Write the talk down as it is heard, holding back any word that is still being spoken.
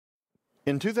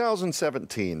In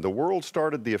 2017, the world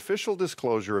started the official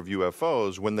disclosure of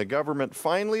UFOs when the government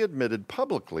finally admitted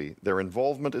publicly their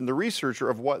involvement in the research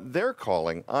of what they're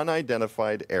calling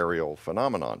unidentified aerial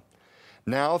phenomenon.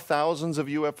 Now, thousands of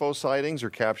UFO sightings are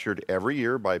captured every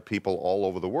year by people all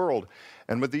over the world,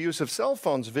 and with the use of cell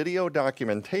phones, video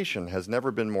documentation has never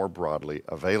been more broadly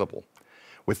available.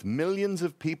 With millions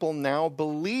of people now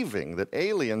believing that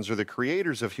aliens are the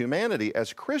creators of humanity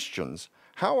as Christians,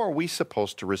 how are we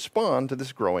supposed to respond to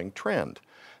this growing trend?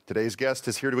 Today's guest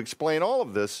is here to explain all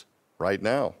of this right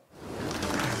now.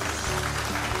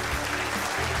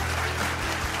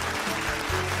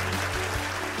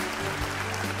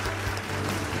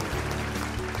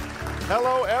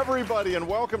 Hello, everybody, and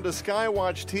welcome to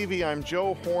Skywatchtv. I'm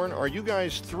Joe Horn. Are you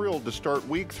guys thrilled to start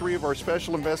week 3 of our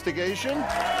special investigation?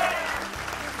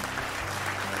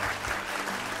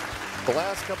 The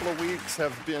last couple of weeks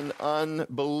have been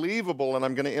unbelievable, and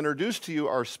I'm going to introduce to you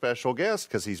our special guest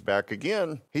because he's back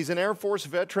again. He's an Air Force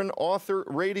veteran, author,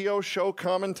 radio show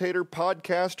commentator,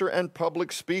 podcaster, and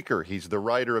public speaker. He's the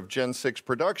writer of Gen 6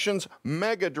 Productions,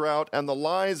 Mega Drought, and The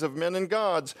Lies of Men and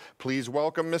Gods. Please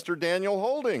welcome Mr. Daniel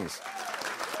Holdings.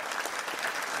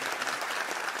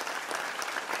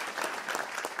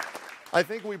 I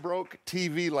think we broke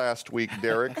TV last week,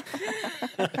 Derek.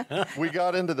 We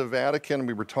got into the Vatican.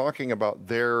 We were talking about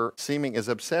their seeming, is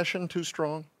obsession too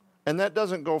strong? And that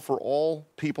doesn't go for all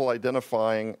people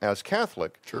identifying as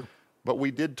Catholic. Sure. But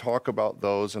we did talk about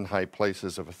those in high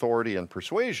places of authority and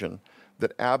persuasion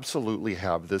that absolutely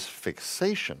have this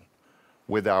fixation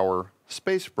with our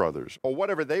space brothers, or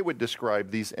whatever they would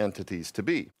describe these entities to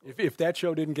be. If that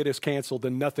show didn't get us canceled,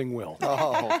 then nothing will.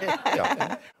 Oh,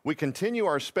 yeah. We continue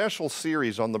our special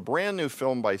series on the brand new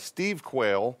film by Steve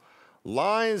Quayle,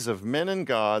 Lies of Men and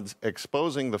Gods,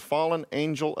 Exposing the Fallen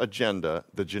Angel Agenda,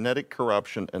 the Genetic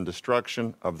Corruption and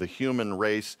Destruction of the Human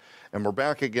Race. And we're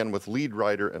back again with lead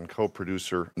writer and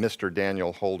co-producer, Mr.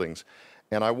 Daniel Holdings.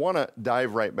 And I want to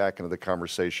dive right back into the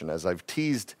conversation, as I've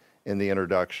teased in the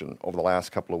introduction over the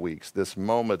last couple of weeks, this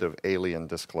moment of alien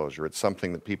disclosure. It's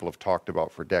something that people have talked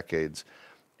about for decades.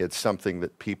 It's something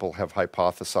that people have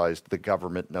hypothesized the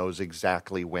government knows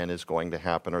exactly when is going to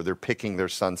happen, or they're picking their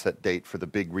sunset date for the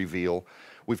big reveal.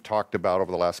 We've talked about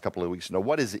over the last couple of weeks,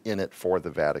 what is in it for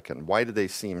the Vatican? Why do they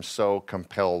seem so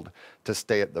compelled to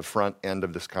stay at the front end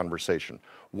of this conversation?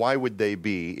 Why would they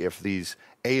be if these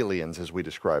aliens, as we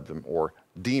describe them, or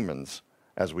demons,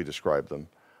 as we describe them,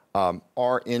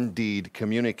 are indeed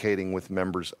communicating with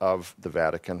members of the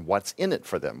Vatican? What's in it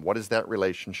for them? What is that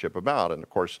relationship about? And of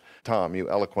course, Tom, you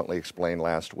eloquently explained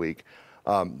last week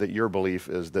that your belief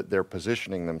is that they're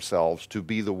positioning themselves to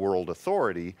be the world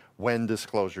authority when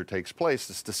disclosure takes place.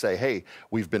 It's to say, hey,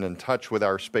 we've been in touch with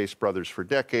our space brothers for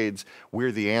decades.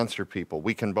 We're the answer people.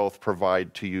 We can both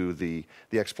provide to you the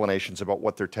explanations about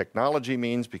what their technology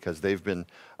means, because they've been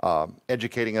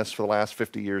educating us for the last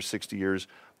 50 years, 60 years,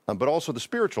 but also the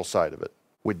spiritual side of it.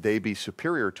 Would they be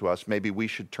superior to us? Maybe we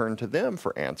should turn to them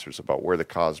for answers about where the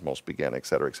cosmos began, et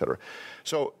cetera, et cetera.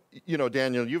 So,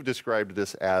 Daniel, you've described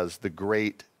this as the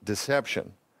great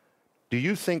deception. Do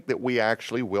you think that we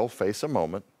actually will face a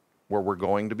moment where we're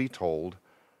going to be told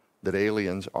that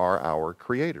aliens are our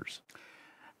creators?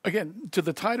 Again, to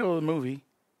the title of the movie,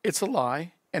 it's a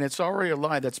lie. And it's already a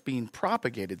lie that's being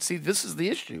propagated. See, this is the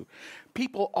issue.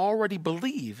 People already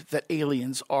believe that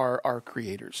aliens are our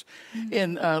creators. Mm-hmm.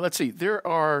 And let's see, there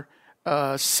are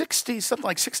something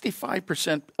like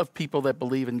 65% of people that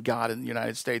believe in God in the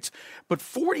United States, but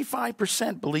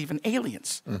 45% believe in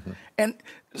aliens. Mm-hmm. And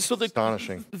so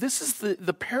astonishing. This is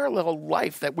the parallel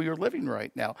life that we are living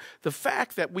right now. The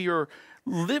fact that we are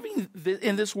living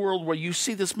in this world where you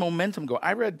see this momentum go.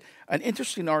 I read an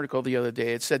interesting article the other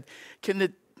day. It said, can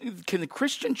the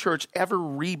Christian church ever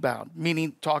rebound?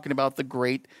 Meaning talking about the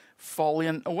great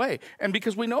falling away. And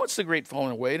because we know it's the great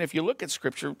falling away, and if you look at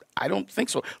Scripture, I don't think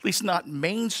so. At least not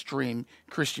mainstream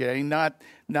Christianity, not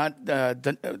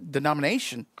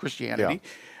denomination Christianity.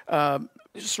 Yeah.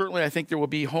 Certainly, I think there will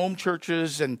be home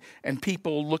churches and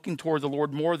people looking toward the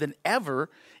Lord more than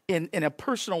ever in a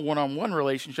personal one-on-one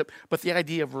relationship. But the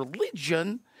idea of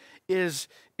religion is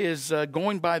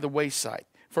going by the wayside.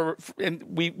 And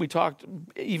we talked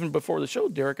even before the show,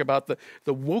 Derek, about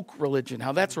the woke religion,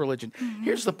 how that's religion. Mm-hmm.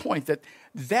 Here's the point,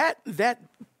 that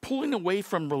pulling away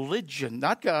from religion,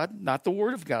 not God, not the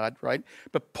Word of God, right?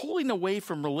 But pulling away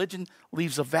from religion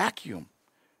leaves a vacuum.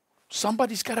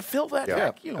 Somebody's got to fill that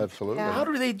vacuum. Absolutely. How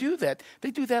do they do that? They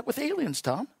do that with aliens,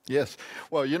 Tom. Yes.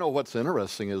 Well, what's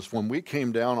interesting is when we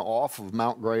came down off of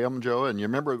Mount Graham, Joe, and you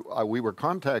remember we were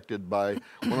contacted by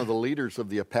one of the leaders of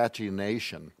the Apache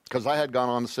Nation. because I had gone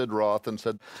on Sid Roth and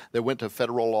said they went to a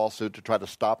federal lawsuit to try to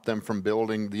stop them from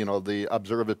building, the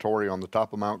observatory on the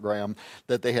top of Mount Graham,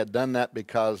 that they had done that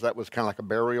because that was kind of like a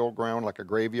burial ground, like a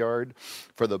graveyard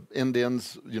for the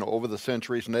Indians, over the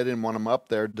centuries, and they didn't want them up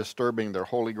there disturbing their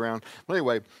holy ground. But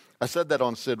anyway, I said that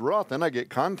on Sid Roth. Then I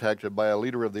get contacted by a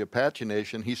leader of the Apache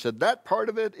Nation. He said, that part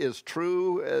of it is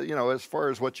true, as far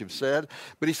as what you've said.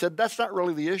 But he said, that's not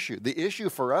really the issue. The issue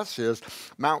for us is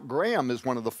Mount Graham is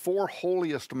one of the 4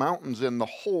 holiest mountains in the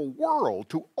whole world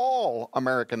to all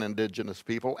American indigenous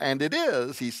people. And it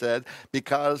is, he said,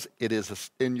 because it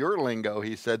is, in your lingo,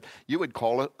 he said, you would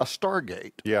call it a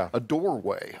stargate, a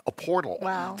doorway, a portal,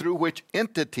 through which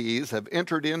entities have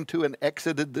entered into and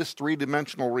exited this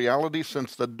 3-dimensional reality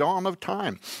since the dawn of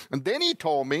time. And then he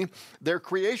told me their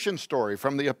creation story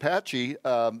from the Apache,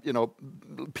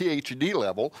 PhD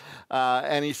level,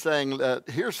 and he's saying,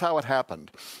 here's how it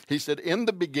happened. He said, in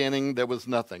the beginning, there was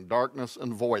nothing, darkness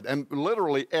and void. And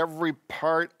literally every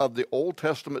part of the Old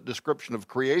Testament description of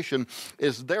creation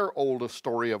is their oldest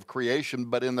story of creation,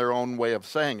 but in their own way of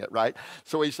saying it, right?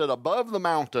 So he said, above the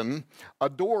mountain, a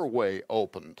doorway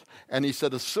opened. And he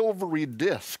said, a silvery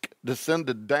disc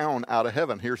descended down out of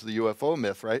heaven. Here's the UFO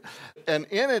myth, right? And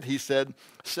in it, he said,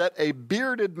 sat a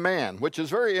bearded man, which is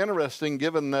very interesting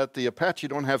given that the Apache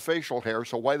don't have facial hair,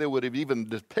 so why they would have even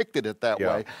depicted it that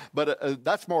way. But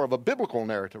that's more of a biblical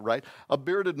narrative, right? A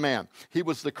bearded man. He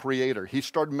was the creator. He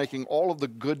started making all of the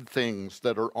good things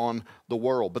that are on the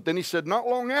world. But then he said, not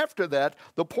long after that,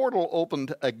 the portal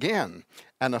opened again,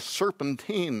 and a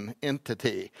serpentine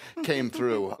entity came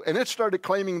through. And it started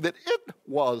claiming that it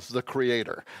was the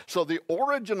creator. So the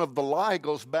origin of the lie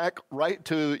goes back right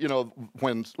to,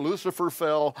 when Lucifer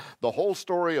fell, the whole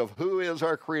story of who is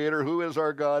our creator, who is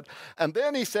our God. And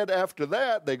then he said after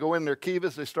that, they go in their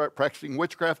kivas, they start practicing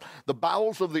witchcraft. The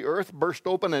bowels of the earth burst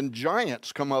open and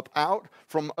giants come up out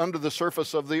from under the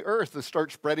surface of the earth and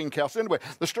start spreading chaos. Anyway,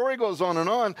 the story goes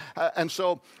on. And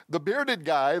so the bearded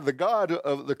guy, the God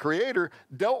of the creator,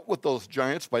 dealt with those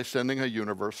giants by sending a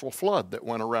universal flood that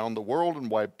went around the world and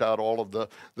wiped out all of the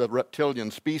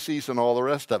reptilian species and all the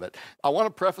rest of it. I want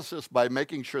to preface this by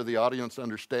making sure the audience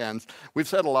understands. We've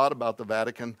said a lot about the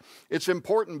Vatican. It's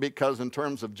important because in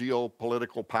terms of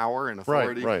geopolitical power and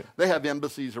authority, they have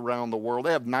embassies around the world.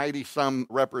 They have 90-some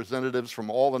representatives from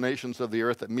all the nations of the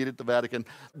earth that meet at the Vatican.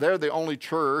 They're the only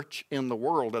church in the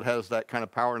world that has that kind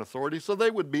of power and authority, so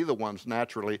they would be the ones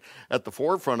naturally at the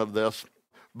forefront of this.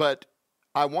 But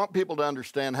I want people to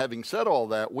understand, having said all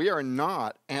that, we are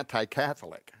not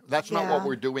anti-Catholic. That's not what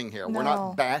we're doing here. No. We're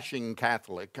not bashing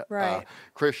Catholic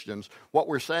Christians. What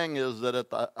we're saying is that at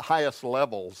the highest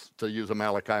levels, to use a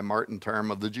Malachi Martin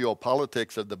term, of the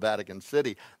geopolitics of the Vatican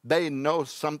City, they know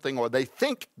something, or they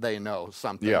think they know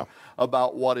something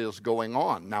about what is going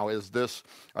on. Now,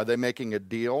 are they making a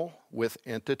deal with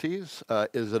entities?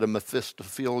 Is it a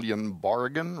Mephistophelian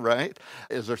bargain, right?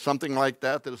 Is there something like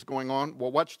that is going on?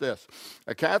 Well, watch this.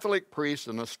 A Catholic priest,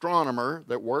 an astronomer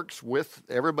that works with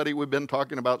everybody we've been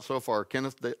talking about so far,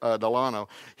 Kenneth Delano,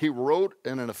 he wrote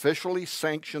in an officially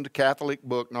sanctioned Catholic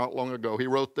book not long ago, he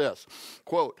wrote this,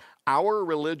 quote, our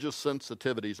religious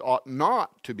sensitivities ought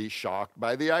not to be shocked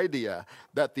by the idea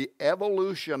that the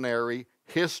evolutionary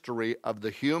history of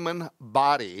the human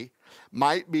body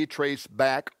might be traced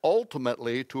back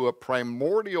ultimately to a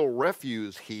primordial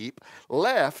refuse heap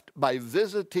left by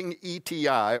visiting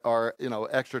ETI, or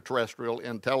extraterrestrial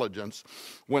intelligence,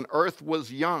 when Earth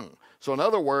was young. So in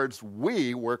other words,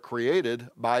 we were created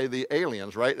by the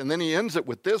aliens, right? And then he ends it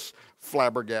with this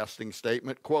flabbergasting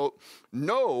statement, quote,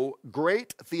 no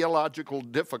great theological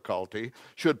difficulty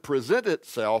should present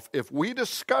itself if we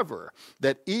discover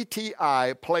that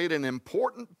ETI played an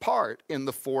important part in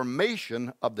the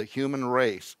formation of the human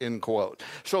race, end quote.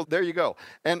 So there you go.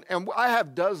 And I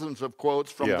have dozens of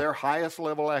quotes from their highest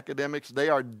level academics. They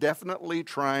are definitely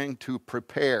trying to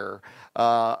prepare,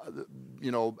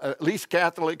 at least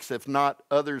Catholics, if not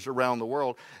others around the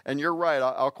world. And you're right,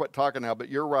 I'll quit talking now, but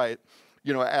you're right.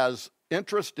 As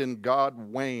interest in God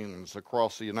wanes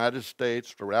across the United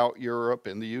States, throughout Europe,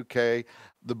 in the UK,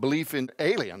 the belief in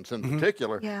aliens in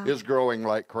particular is growing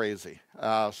like crazy.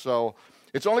 So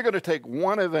it's only going to take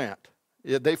one event.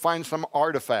 They find some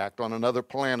artifact on another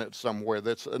planet somewhere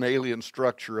that's an alien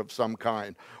structure of some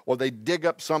kind, or they dig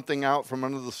up something out from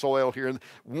under the soil here.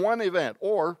 One event,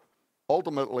 or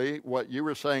ultimately what you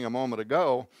were saying a moment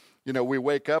ago, we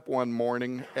wake up one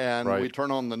morning and we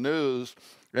turn on the news,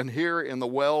 and here in the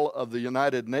well of the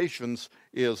United Nations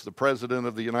is the President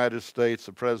of the United States,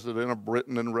 the President of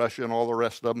Britain and Russia and all the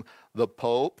rest of them, the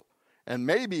Pope, and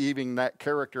maybe even that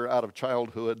character out of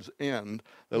Childhood's End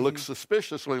that looks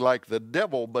suspiciously like the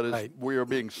devil, but we are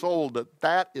being sold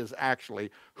that is actually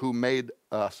who made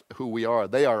us who we are.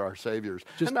 They are our saviors.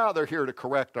 And now they're here to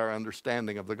correct our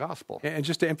understanding of the gospel. And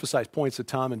just to emphasize points that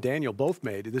Tom and Daniel both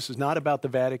made, this is not about the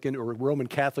Vatican or Roman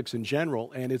Catholics in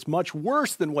general, and it's much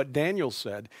worse than what Daniel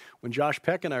said. When Josh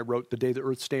Peck and I wrote The Day the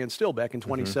Earth Stands Still back in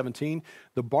 2017,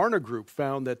 the Barna Group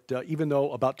found that even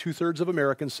though about 2/3 of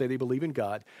Americans say they believe in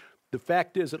God, the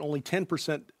fact is that only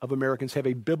 10% of Americans have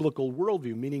a biblical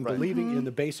worldview, meaning believing in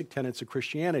the basic tenets of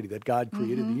Christianity, that God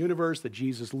created the universe, that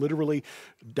Jesus literally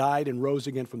died and rose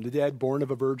again from the dead, born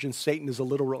of a virgin, Satan is a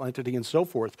literal entity, and so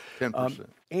forth.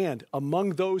 10%. And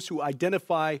among those who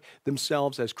identify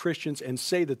themselves as Christians and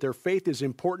say that their faith is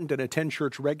important and attend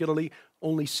church regularly,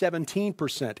 only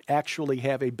 17% actually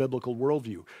have a biblical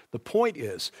worldview. The point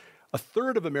is,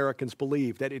 1/3 of Americans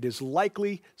believe that it is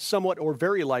likely, somewhat or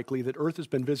very likely, that Earth has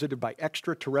been visited by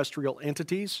extraterrestrial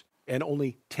entities, and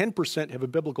only 10% have a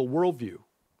biblical worldview.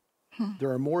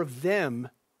 There are more of them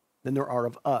than there are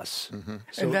of us.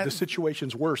 So the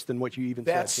situation's worse than what you even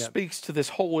said. That speaks to this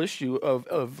whole issue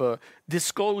of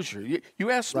disclosure. You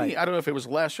asked me, I don't know if it was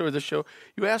the last show or this show,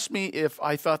 you asked me if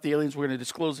I thought the aliens were going to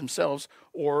disclose themselves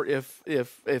or if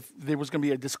there was going to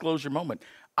be a disclosure moment.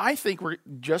 I think we're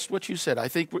just what you said. I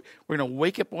think we're going to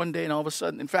wake up one day and all of a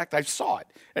sudden, in fact, I saw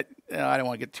it. I don't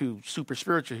want to get too super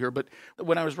spiritual here, but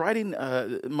when I was writing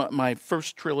my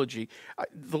first trilogy,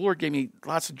 the Lord gave me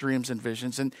lots of dreams and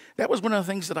visions, and that was one of the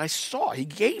things that I saw. He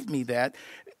gave me that.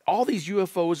 All these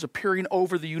UFOs appearing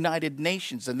over the United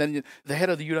Nations, and then the head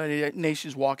of the United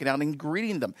Nations walking out and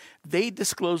greeting them. They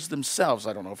disclose themselves.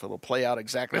 I don't know if it'll play out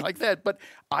exactly like that, but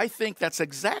I think that's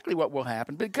exactly what will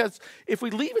happen, because if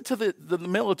we leave it to the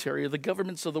military or the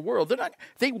governments of the world,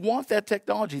 they want that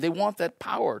technology. They want that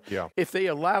power. Yeah. If they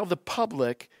allow the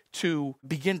public to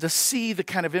begin to see the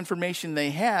kind of information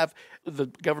they have, the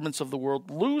governments of the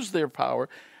world lose their power,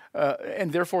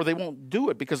 and therefore they won't do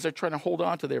it because they're trying to hold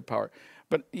on to their power.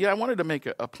 But I wanted to make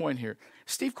a point here.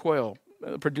 Steve Quayle,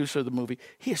 producer of the movie,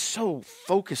 he is so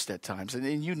focused at times,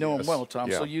 and you know him well, Tom,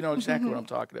 so you know exactly what I'm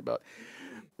talking about.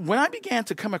 When I began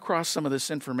to come across some of this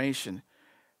information,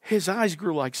 his eyes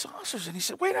grew like saucers, and he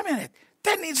said, wait a minute,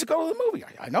 that needs to go to the movie.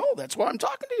 I know, that's why I'm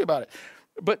talking to you about it.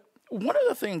 But one of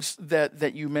the things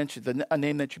that you mentioned, a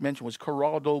name that you mentioned, was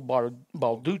Corrado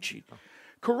Balducci.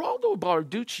 Corrado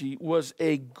Balducci was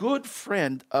a good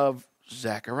friend of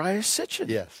Zecharia Sitchin.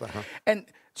 Yes. And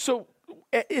so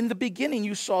in the beginning,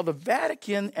 you saw the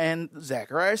Vatican and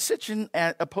Zecharia Sitchin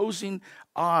at opposing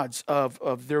odds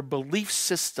of their belief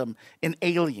system in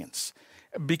aliens.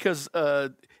 Because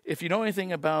if you know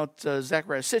anything about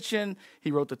Zecharia Sitchin, he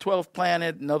wrote The 12th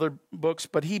Planet and other books,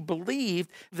 but he believed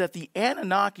that the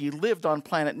Anunnaki lived on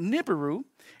planet Nibiru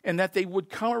and that they would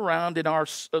come around in our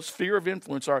sphere of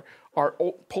influence, our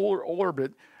polar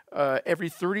orbit, every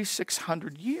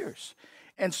 3,600 years.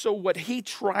 And so what he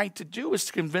tried to do is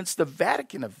to convince the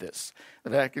Vatican of this.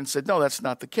 The Vatican said, no, that's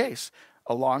not the case.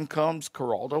 Along comes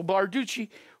Corrado Balducci,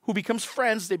 who becomes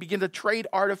friends. They begin to trade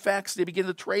artifacts. They begin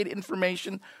to trade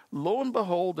information. Lo and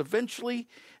behold, eventually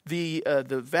the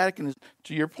Vatican is,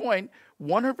 to your point,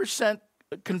 100%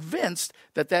 convinced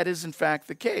that that is in fact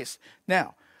the case.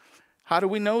 Now, how do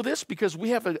we know this? Because we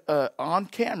have on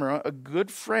camera a good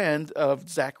friend of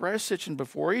Zecharia Sitchin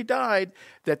before he died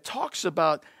that talks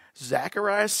about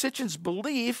Zecharia Sitchin's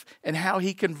belief and how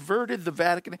he converted the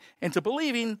Vatican into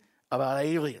believing about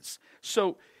aliens.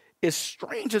 So as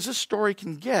strange as this story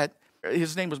can get,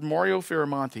 his name was Mario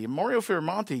Firamonti. And Mario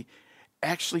Firamonti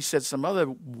actually said some other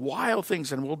wild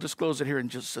things, and we'll disclose it here in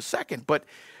just a second. But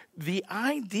the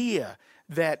idea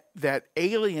that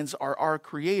aliens are our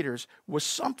creators was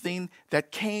something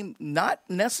that came not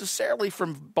necessarily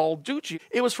from Balducci.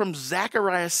 It was from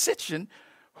Zecharia Sitchin,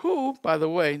 who, by the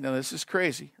way, now this is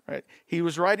crazy, right? He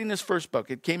was writing his first book.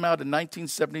 It came out in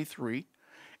 1973,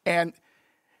 and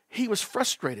he was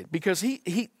frustrated because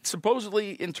he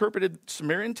supposedly interpreted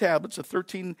Sumerian tablets, the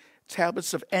 13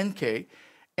 tablets of Enki,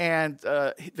 and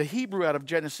the Hebrew out of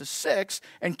Genesis 6,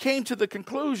 and came to the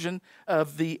conclusion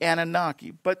of the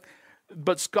Anunnaki.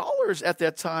 But scholars at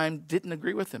that time didn't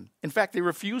agree with him. In fact, they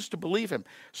refused to believe him.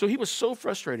 So he was so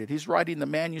frustrated. He's writing the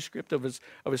manuscript of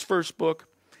his first book,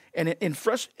 and in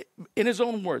his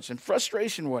own words, in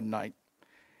frustration one night,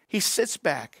 he sits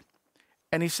back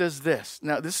and he says this.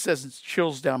 Now, this sends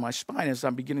chills down my spine as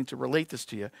I'm beginning to relate this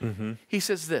to you. Mm-hmm. He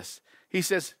says this. He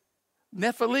says,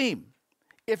 Nephilim,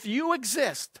 if you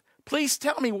exist, please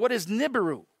tell me what is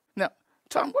Nibiru. Now,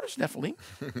 Tom, what is Nephilim?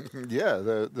 Yeah,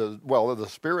 the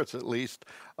spirits, at least,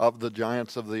 of the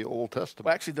giants of the Old Testament.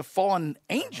 Well, actually, the fallen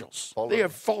angels. They are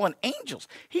fallen angels.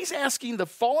 He's asking the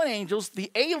fallen angels, the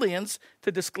aliens,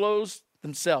 to disclose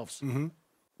themselves. Mm-hmm.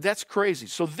 That's crazy.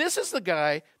 So this is the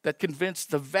guy that convinced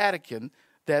the Vatican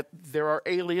that there are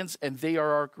aliens and they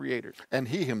are our creators. And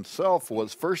he himself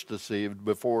was first deceived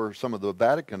before some of the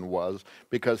Vatican was,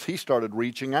 because he started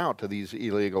reaching out to these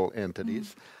illegal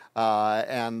entities. Mm-hmm.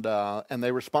 And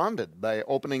they responded by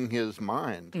opening his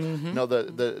mind. Mm-hmm. You know,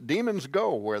 the demons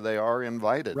go where they are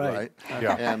invited, right?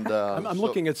 Yeah. And I'm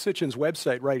looking at Sitchin's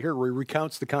website right here, where he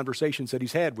recounts the conversations that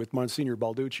he's had with Monsignor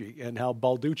Balducci, and how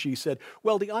Balducci said,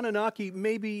 well, the Anunnaki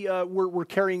maybe were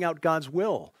carrying out God's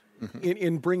will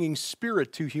in bringing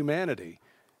spirit to humanity.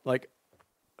 Like,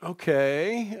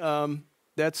 okay,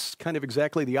 that's kind of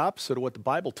exactly the opposite of what the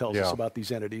Bible tells us about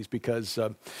these entities, because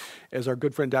as our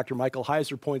good friend Dr. Michael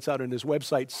Heiser points out on his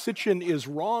website,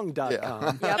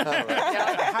 SitchinIsWrong.com.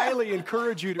 I highly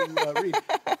encourage you to read.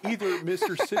 Either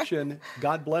Mr. Sitchin,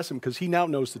 God bless him, because he now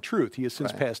knows the truth. He has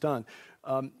since passed on.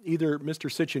 Either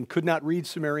Mr. Sitchin could not read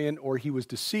Sumerian, or he was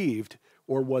deceived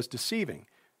or was deceiving,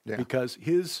 because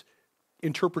his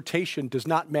interpretation does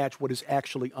not match what is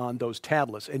actually on those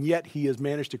tablets. And yet he has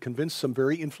managed to convince some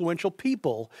very influential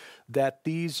people that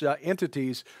these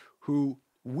entities, who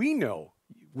we know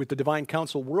with the divine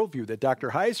council worldview that Dr.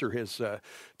 Heiser has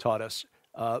taught us,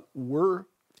 were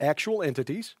actual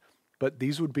entities, but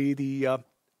these would be the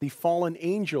fallen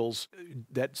angels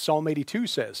that Psalm 82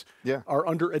 says are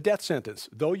under a death sentence.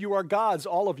 Though you are gods,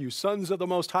 all of you, sons of the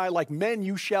Most High, like men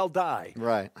you shall die.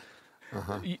 Right.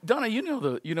 Donna, you know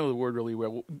the word really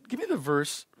well. Give me the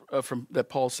verse from that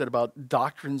Paul said about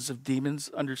doctrines of demons,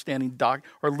 understanding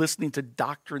or listening to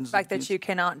doctrines. The fact that you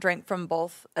cannot drink from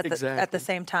both at the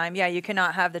same time. Yeah, you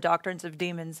cannot have the doctrines of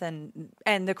demons and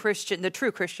the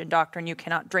true Christian doctrine. You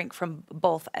cannot drink from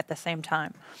both at the same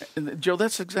time. And Joe,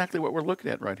 that's exactly what we're looking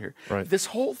at right here. Right. This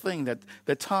whole thing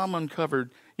that Tom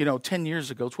uncovered, 10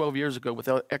 years ago, 12 years ago with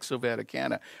Exo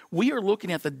Vaticana, we are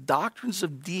looking at the doctrines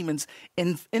of demons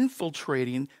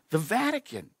infiltrating the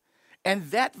Vatican.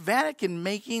 And that Vatican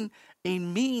making a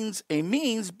means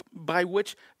by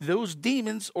which those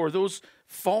demons or those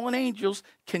fallen angels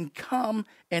can come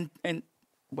and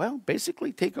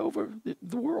basically take over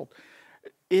the world.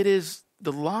 It is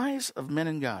the lies of men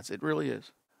and gods. It really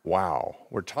is. Wow.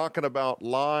 We're talking about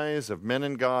lies of men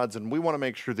and gods, and we want to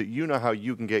make sure that you know how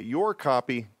you can get your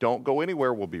copy. Don't go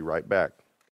anywhere. We'll be right back.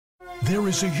 There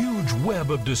is a huge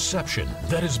web of deception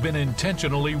that has been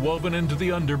intentionally woven into the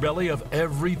underbelly of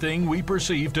everything we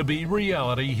perceive to be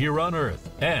reality here on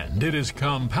Earth. And it is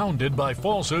compounded by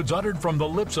falsehoods uttered from the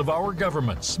lips of our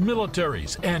governments,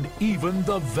 militaries, and even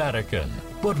the Vatican.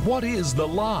 But what is the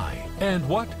lie? And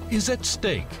what is at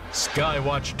stake?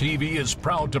 Skywatchtv is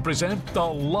proud to present The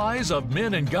Lies of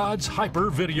Men and Gods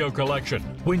Hyper Video Collection.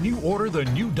 When you order the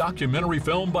new documentary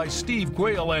film by Steve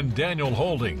Quayle and Daniel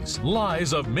Holdings,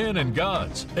 Lies of Men and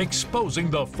Gods,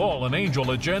 exposing the fallen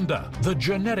angel agenda, the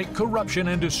genetic corruption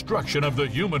and destruction of the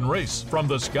human race from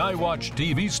the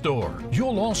Skywatchtv store.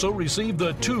 You'll also receive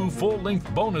the 2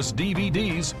 full-length bonus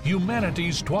DVDs,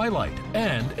 Humanity's Twilight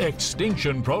and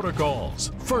Extinction Protocols.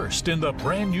 First, in the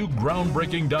brand new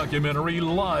groundbreaking documentary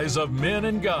Lies of Men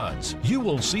and Gods, you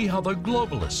will see how the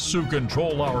globalists who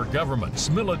control our governments,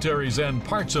 militaries, and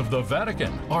parts of the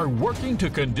Vatican are working to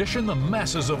condition the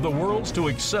masses of the world to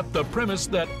accept the premise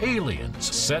that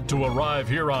aliens set to arrive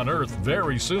here on Earth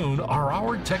very soon are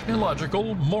our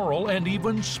technological, moral, and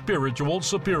even spiritual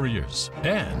superiors,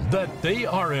 and that they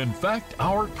are in fact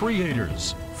our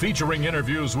creators. Featuring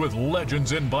interviews with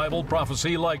legends in Bible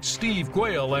prophecy like Steve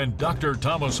Quayle and Dr.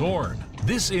 Thomas Horn,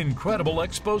 this incredible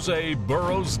expose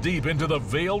burrows deep into the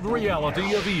veiled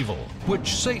reality of evil,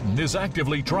 which Satan is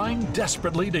actively trying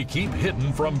desperately to keep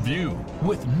hidden from view,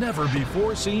 with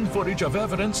never-before-seen footage of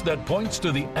evidence that points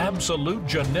to the absolute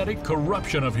genetic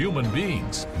corruption of human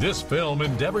beings. This film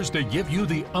endeavors to give you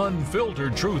the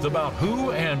unfiltered truth about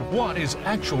who and what is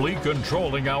actually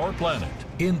controlling our planet.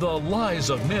 In the Lies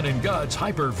of Men and Gods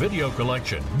Hyper Video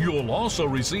Collection, you'll also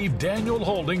receive Daniel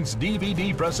Holdings'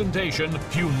 DVD presentation,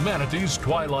 Humanity's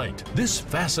Twilight. This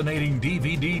fascinating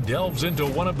DVD delves into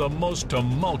one of the most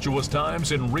tumultuous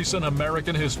times in recent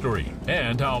American history,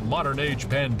 and how modern-age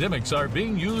pandemics are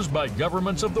being used by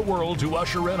governments of the world to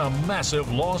usher in a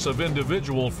massive loss of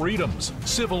individual freedoms,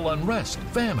 civil unrest,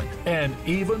 famine, and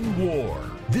even war.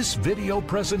 This video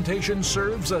presentation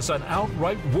serves as an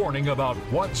outright warning about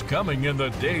what's coming in the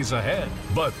days ahead.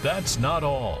 But that's not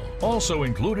all. Also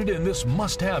included in this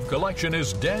must-have collection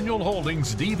is Daniel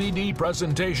Holdings' DVD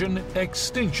presentation,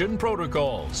 Extinction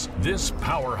Protocols. This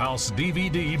powerhouse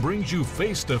DVD brings you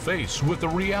face-to-face with the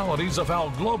realities of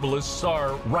how globalists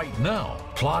are right now,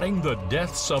 plotting the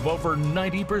deaths of over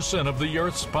 90% of the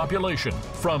Earth's population,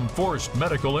 from forced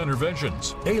medical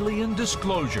interventions, alien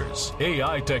disclosures,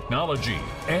 AI technology,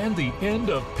 and the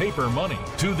end of paper money,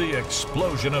 to the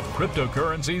explosion of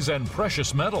cryptocurrencies and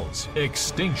precious metals.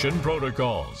 Extinction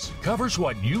Protocols covers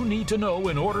what you need to know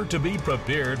in order to be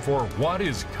prepared for what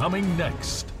is coming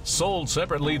next. Sold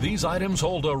separately, these items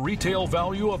hold a retail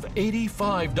value of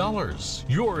 $85.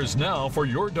 Yours now for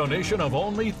your donation of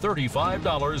only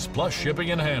 $35 plus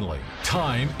shipping and handling.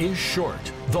 Time is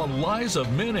short. The Lies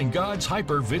of Men and God's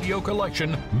Hyper Video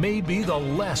Collection may be the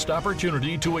last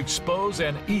opportunity to expose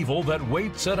an evil that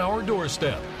waits at our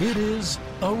doorstep. It is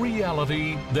a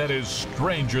reality that is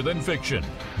stranger than fiction.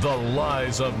 The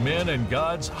Lies of Men and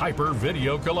God's Hyper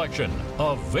Video Collection.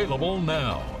 Available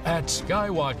now at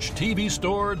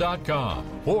skywatchtvstore.com.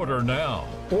 Order now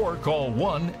or call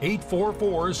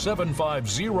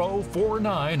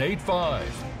 1-844-750-4985.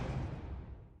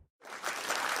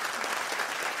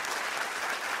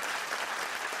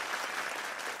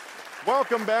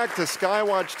 Welcome back to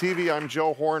Skywatch TV. I'm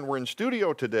Joe Horn. We're in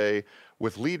studio today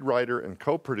with lead writer and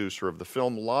co-producer of the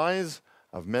film Lies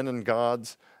of Men and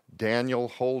Gods, Daniel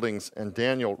Holdings. And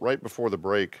Daniel, right before the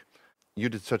break, you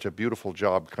did such a beautiful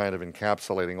job kind of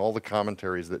encapsulating all the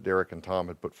commentaries that Derek and Tom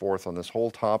had put forth on this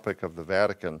whole topic of the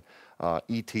Vatican,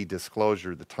 ET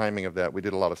disclosure, the timing of that. We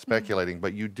did a lot of speculating,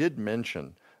 but you did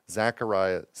mention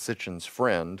Zecharia Sitchin's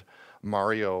friend,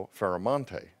 Mario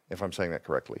Ferramonte, if I'm saying that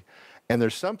correctly. And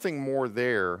there's something more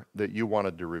there that you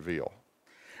wanted to reveal.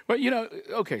 Well,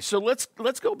 okay, so let's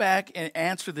go back and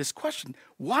answer this question.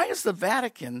 Why is the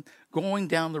Vatican going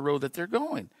down the road that they're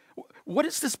going? What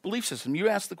is this belief system? You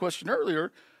asked the question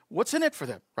earlier, what's in it for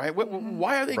them, right?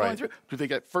 Why are they going through? Do they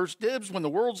get first dibs when the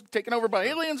world's taken over by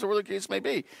aliens, or whatever the case may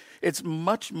be? It's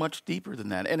much, much deeper than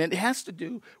that. And it has to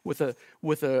do with a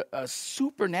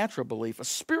supernatural belief, a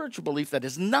spiritual belief that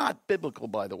is not biblical,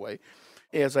 by the way.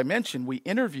 As I mentioned, we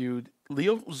interviewed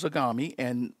Leo Zagami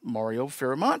and Mario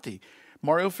Ferramonte.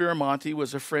 Mario Ferramonte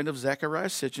was a friend of Zecharia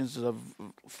Sitchin's of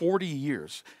 40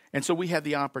 years. And so we had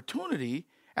the opportunity.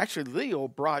 Actually, Leo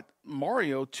brought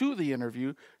Mario to the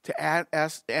interview to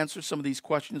answer some of these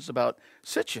questions about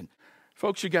Sitchin.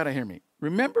 Folks, you got to hear me.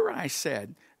 Remember I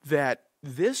said that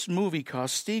this movie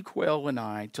caused Steve Quayle and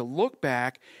I to look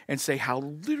back and say how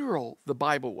literal the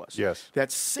Bible was. Yes.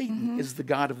 That Satan is the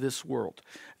god of this world.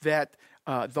 That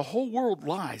the whole world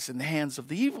lies in the hands of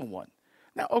the evil one.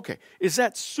 Now, okay, is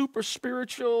that super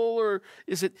spiritual, or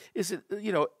is it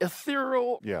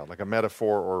ethereal? Yeah, like a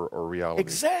metaphor or reality.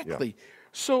 Exactly. Yeah.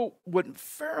 So what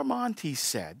Ferramonte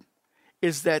said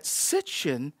is that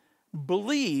Sitchin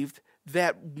believed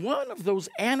that one of those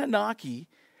Anunnaki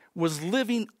was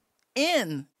living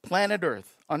in planet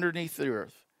Earth, underneath the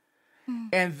Earth,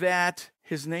 and that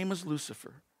his name was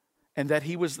Lucifer, and that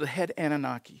he was the head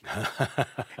Anunnaki,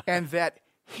 and that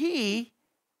he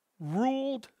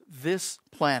ruled this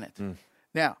planet.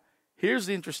 Now, here's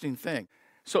the interesting thing.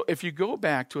 So if you go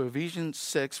back to Ephesians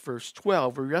 6, verse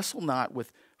 12, we wrestle not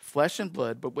with flesh and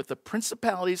blood, but with the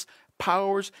principalities,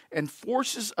 powers, and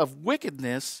forces of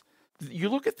wickedness. You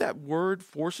look at that word,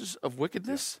 forces of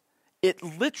wickedness, it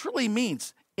literally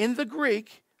means, in the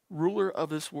Greek, ruler of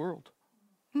this world.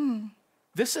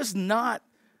 This is not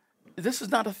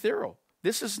ethereal.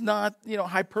 This is not,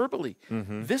 hyperbole.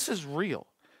 This is real.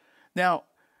 Now,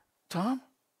 Tom,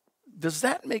 does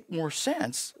that make more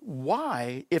sense?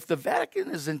 Why, if the Vatican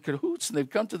is in cahoots and they've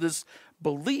come to this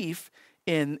belief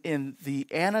in the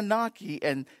Anunnaki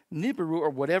and Nibiru or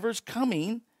whatever's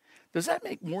coming, does that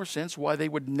make more sense why they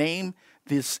would name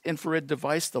this infrared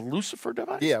device the Lucifer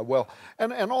device? Yeah, well,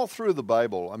 and all through the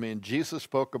Bible, I mean, Jesus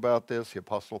spoke about this, the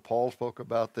Apostle Paul spoke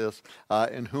about this,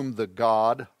 in whom the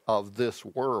God of this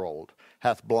world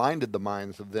hath blinded the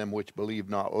minds of them which believe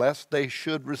not, lest they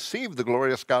should receive the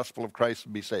glorious gospel of Christ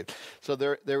and be saved. So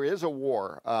there is a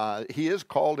war. He is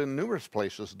called in numerous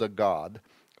places the God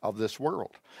of this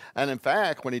world. And in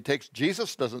fact, when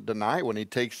Jesus doesn't deny when he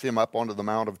takes him up onto the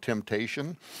Mount of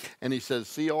Temptation, and he says,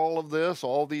 see all of this,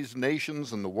 all these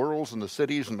nations and the worlds and the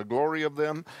cities and the glory of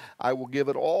them, I will give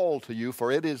it all to you,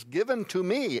 for it is given to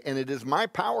me, and it is my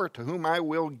power to whom I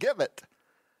will give it,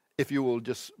 if you will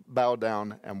just bow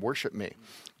down and worship me.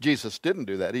 Jesus didn't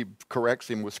do that. He corrects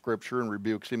him with Scripture and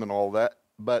rebukes him and all that,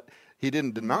 but he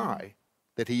didn't deny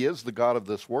that he is the God of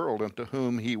this world, and to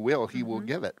whom he will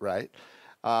give it, right?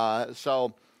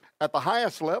 So at the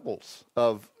highest levels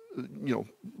of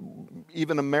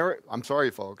even I'm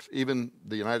sorry, folks, even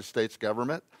the United States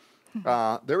government,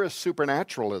 there is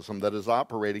supernaturalism that is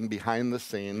operating behind the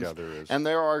scenes. Yeah, there is. And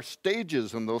there are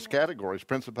stages in those categories: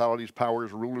 principalities,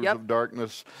 powers, rulers of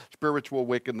darkness, spiritual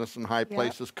wickedness in high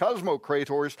places,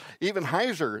 cosmocrators. Even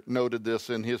Heiser noted this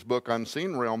in his book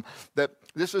Unseen Realm, that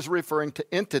this is referring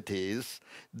to entities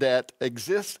that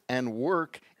exist and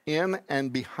work in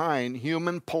and behind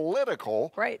human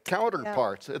political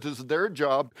counterparts. It is their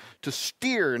job to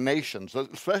steer nations,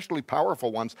 especially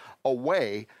powerful ones,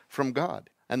 away from God.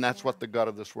 And that's what the God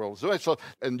of this world is doing. So,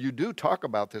 and you do talk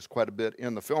about this quite a bit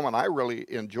in the film, and I really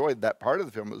enjoyed that part of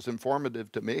the film. It was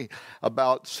informative to me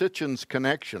about Sitchin's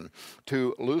connection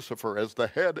to Lucifer as the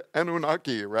head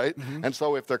Anunnaki, right? Mm-hmm. And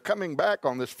so if they're coming back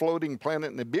on this floating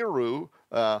planet Nibiru,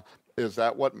 is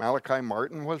that what Malachi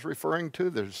Martin was referring to?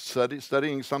 They're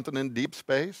studying something in deep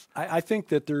space? I think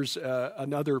that there's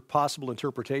another possible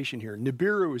interpretation here.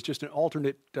 Nibiru is just an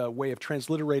alternate way of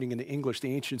transliterating into English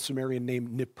the ancient Sumerian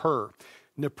name Nippur.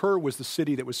 Nippur was the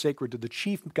city that was sacred to the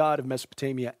chief god of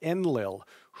Mesopotamia, Enlil,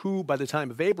 who, by the time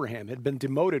of Abraham, had been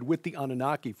demoted with the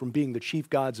Anunnaki from being the chief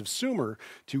gods of Sumer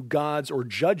to gods or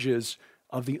judges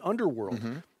of the underworld.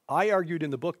 Mm-hmm. I argued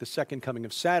in the book, The Second Coming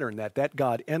of Saturn, that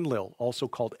god Enlil, also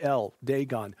called El,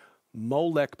 Dagon,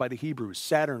 Molech by the Hebrews,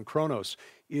 Saturn, Kronos,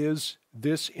 is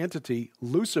this entity,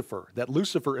 Lucifer. That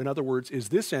Lucifer, in other words, is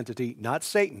this entity, not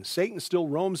Satan. Satan still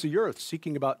roams the earth,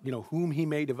 seeking about, whom he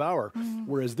may devour. Mm-hmm.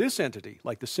 Whereas this entity,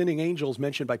 like the sinning angels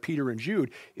mentioned by Peter and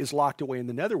Jude, is locked away in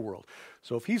the netherworld.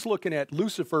 So if he's looking at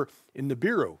Lucifer in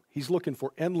Nibiru, he's looking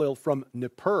for Enlil from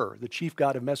Nippur, the chief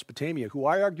god of Mesopotamia, who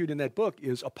I argued in that book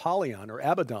is Apollyon or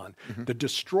Abaddon, the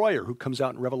destroyer who comes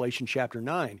out in Revelation chapter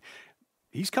 9.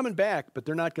 He's coming back, but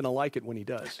they're not going to like it when he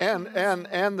does. And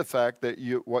the fact that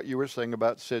what you were saying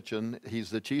about Sitchin, he's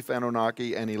the chief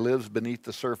Anunnaki and he lives beneath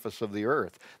the surface of the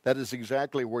earth. That is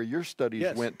exactly where your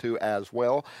studies went to as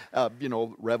well.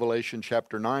 Revelation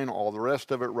chapter 9, all the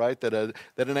rest of it, right? That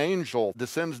an angel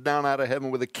descends down out of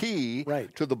heaven with a key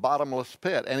to the bottomless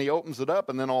pit, and he opens it up,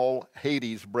 and then all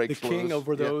Hades breaks loose. The king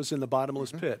over those in the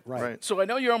bottomless pit, right? So I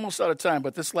know you're almost out of time,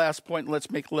 but this last point, let's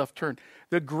make a left turn.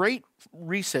 The great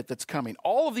reset that's coming,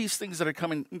 all of these things that are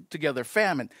coming together,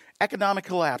 famine, economic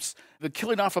collapse, the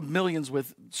killing off of millions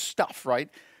with stuff, right?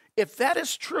 If that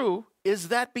is true, is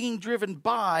that being driven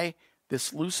by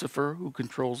this Lucifer who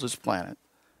controls this planet?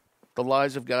 The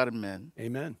lies of God and men.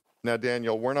 Amen. Now,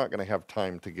 Daniel, we're not going to have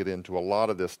time to get into a lot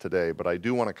of this today, but I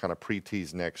do want to kind of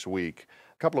pre-tease next week.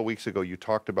 A couple of weeks ago, you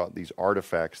talked about these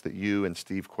artifacts that you and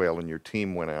Steve Quayle and your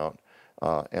team went out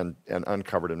and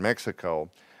uncovered in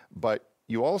Mexico. But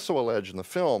you also allege in the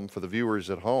film, for the viewers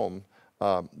at home,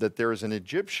 that there is an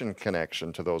Egyptian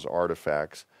connection to those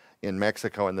artifacts in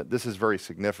Mexico, and that this is very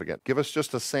significant. Give us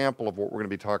just a sample of what we're going to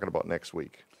be talking about next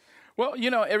week. Well,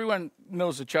 everyone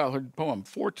knows the childhood poem.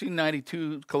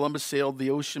 1492, Columbus sailed the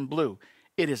ocean blue.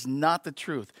 It is not the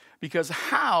truth, because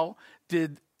how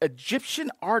did Egyptian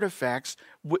artifacts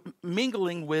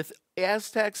mingling with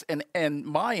Aztecs and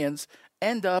Mayans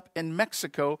end up in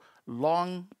Mexico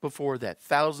long before that,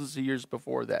 thousands of years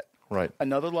before that? Right.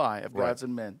 Another lie of gods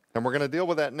and men. And we're going to deal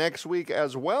with that next week,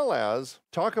 as well as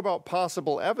talk about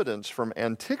possible evidence from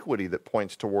antiquity that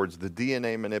points towards the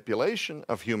DNA manipulation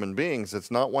of human beings.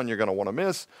 It's not one you're going to want to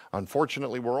miss.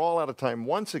 Unfortunately, we're all out of time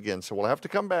once again, so we'll have to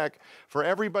come back. For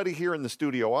everybody here in the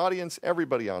studio audience,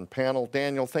 everybody on panel,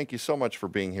 Daniel, thank you so much for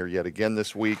being here yet again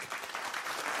this week.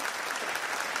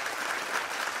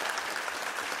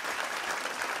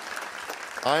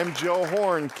 I'm Joe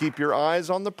Horn. Keep your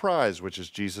eyes on the prize, which is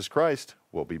Jesus Christ.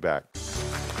 We'll be back.